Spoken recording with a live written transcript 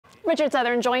Richard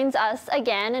Southern joins us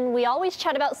again, and we always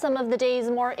chat about some of the day's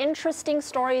more interesting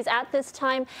stories at this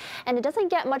time, and it doesn't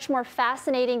get much more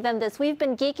fascinating than this. We've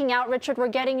been geeking out, Richard. We're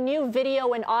getting new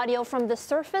video and audio from the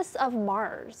surface of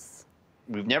Mars.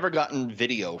 We've never gotten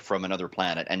video from another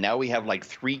planet, and now we have like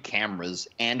 3 cameras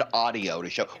and audio to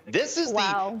show. This is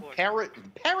the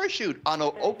parachute on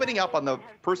opening up on the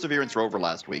Perseverance rover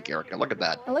last week, Erica. Look at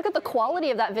that. And look at the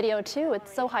quality of that video, too.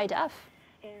 It's so high def.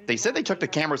 They said they took the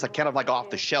cameras like kind of like off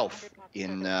the shelf.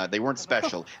 They weren't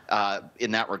special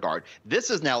in that regard. This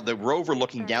is now the rover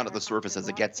looking down at the surface as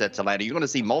it gets set to land. You're going to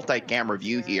see multi-camera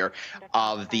view here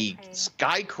of the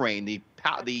sky crane,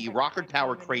 the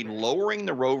rocket-powered crane lowering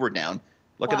the rover down.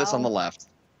 Look at this on the left.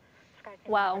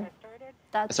 Wow.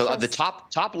 So the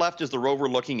top left is the rover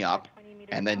looking up,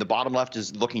 and then the bottom left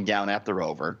is looking down at the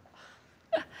rover.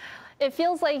 It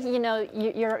feels like, you know,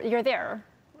 you're there,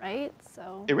 right?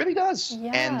 So it really does.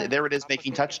 Yeah. And there it is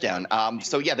making touchdown.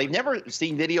 So yeah, they've never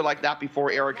seen video like that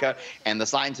before, Erica, and the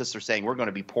scientists are saying we're going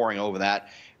to be poring over that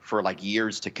for like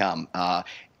years to come.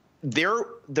 There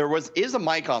is a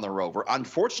mic on the rover.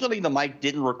 Unfortunately, the mic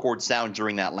didn't record sound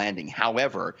during that landing.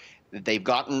 However, they've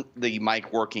gotten the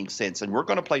mic working since, and we're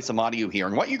going to play some audio here.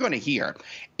 And what you're going to hear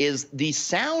is the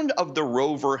sound of the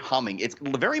rover humming. It's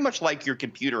very much like your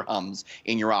computer hums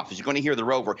in your office. You're going to hear the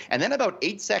rover. And then about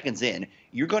 8 seconds in,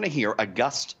 you're going to hear a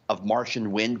gust of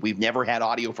Martian wind. We've never had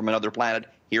audio from another planet.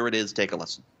 Here it is. Take a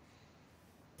listen.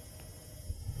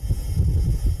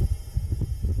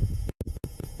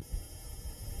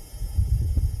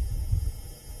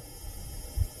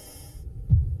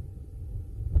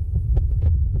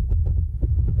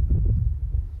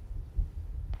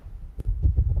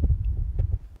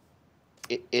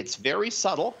 It's very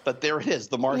subtle, but there it is,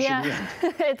 the Martian wind.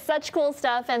 It's such cool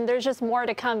stuff, and there's just more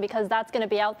to come because that's going to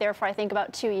be out there for, I think,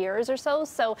 about 2 years or so.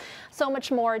 So much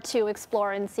more to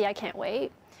explore and see. I can't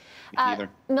wait.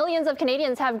 Millions of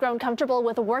Canadians have grown comfortable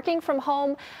with working from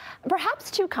home,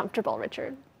 perhaps too comfortable,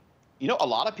 Richard. You know, a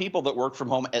lot of people that work from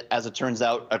home, as it turns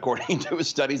out, according to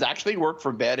studies, actually work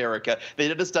from bed, Erica. They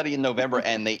did a study in November,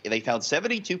 and they found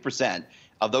 72%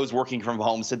 of those working from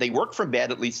home said they work from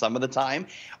bed at least some of the time.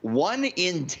 1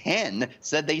 in 10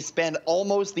 said they spend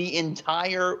almost the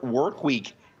entire work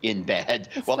week in bed.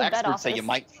 Well, experts say you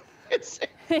might. It's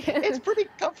pretty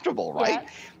comfortable, right? Yeah.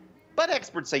 But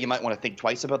experts say you might want to think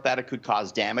twice about that. It could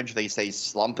cause damage. They say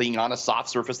slumping on a soft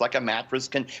surface like a mattress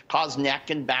can cause neck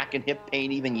and back and hip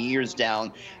pain even years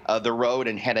down the road,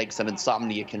 and headaches and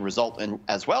insomnia can result in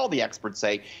as well. The experts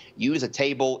say use a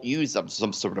table, use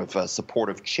some sort of a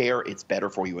supportive chair. It's better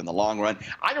for you in the long run.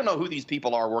 I don't know who these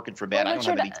people are working for bed. Well,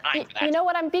 Richard, I don't have any time for that. You know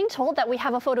what? I'm being told that we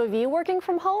have a photo of you working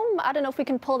from home. I don't know if we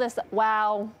can pull this.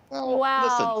 Wow. Well,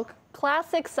 wow. Listen.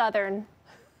 Classic Southern.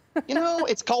 You know,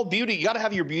 it's called beauty. You got to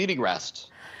have your beauty rest,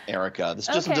 Erica. This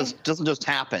doesn't just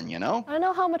happen, you know? I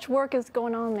know how much work is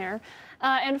going on there.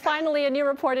 And finally, a new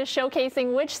report is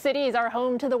showcasing which cities are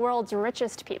home to the world's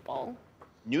richest people.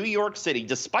 New York City,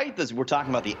 despite this, we're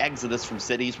talking about the exodus from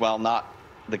cities. Well, not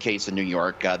the case in New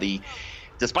York.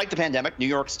 Despite the pandemic, New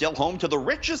York's still home to the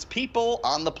richest people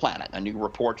on the planet. A new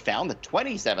report found that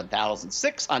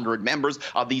 27,600 members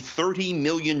of the $30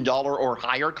 million or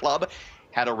higher club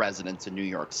had a residence in New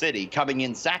York City. Coming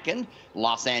in second,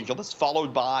 Los Angeles,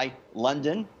 followed by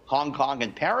London, Hong Kong,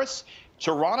 and Paris.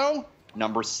 Toronto,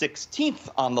 number 16th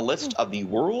on the list of the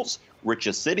world's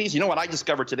richest cities. You know what I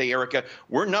discovered today, Erica?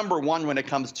 We're number 1 when it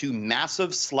comes to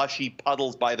massive slushy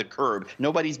puddles by the curb.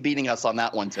 Nobody's beating us on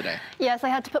that one today. Yes, I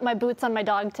had to put my boots on my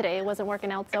dog today. It wasn't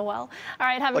working out so well. All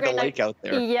right, have a great night. Like a lake out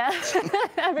there. Yes.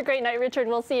 Have a great night, Richard.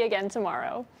 We'll see you again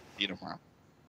tomorrow. See you tomorrow.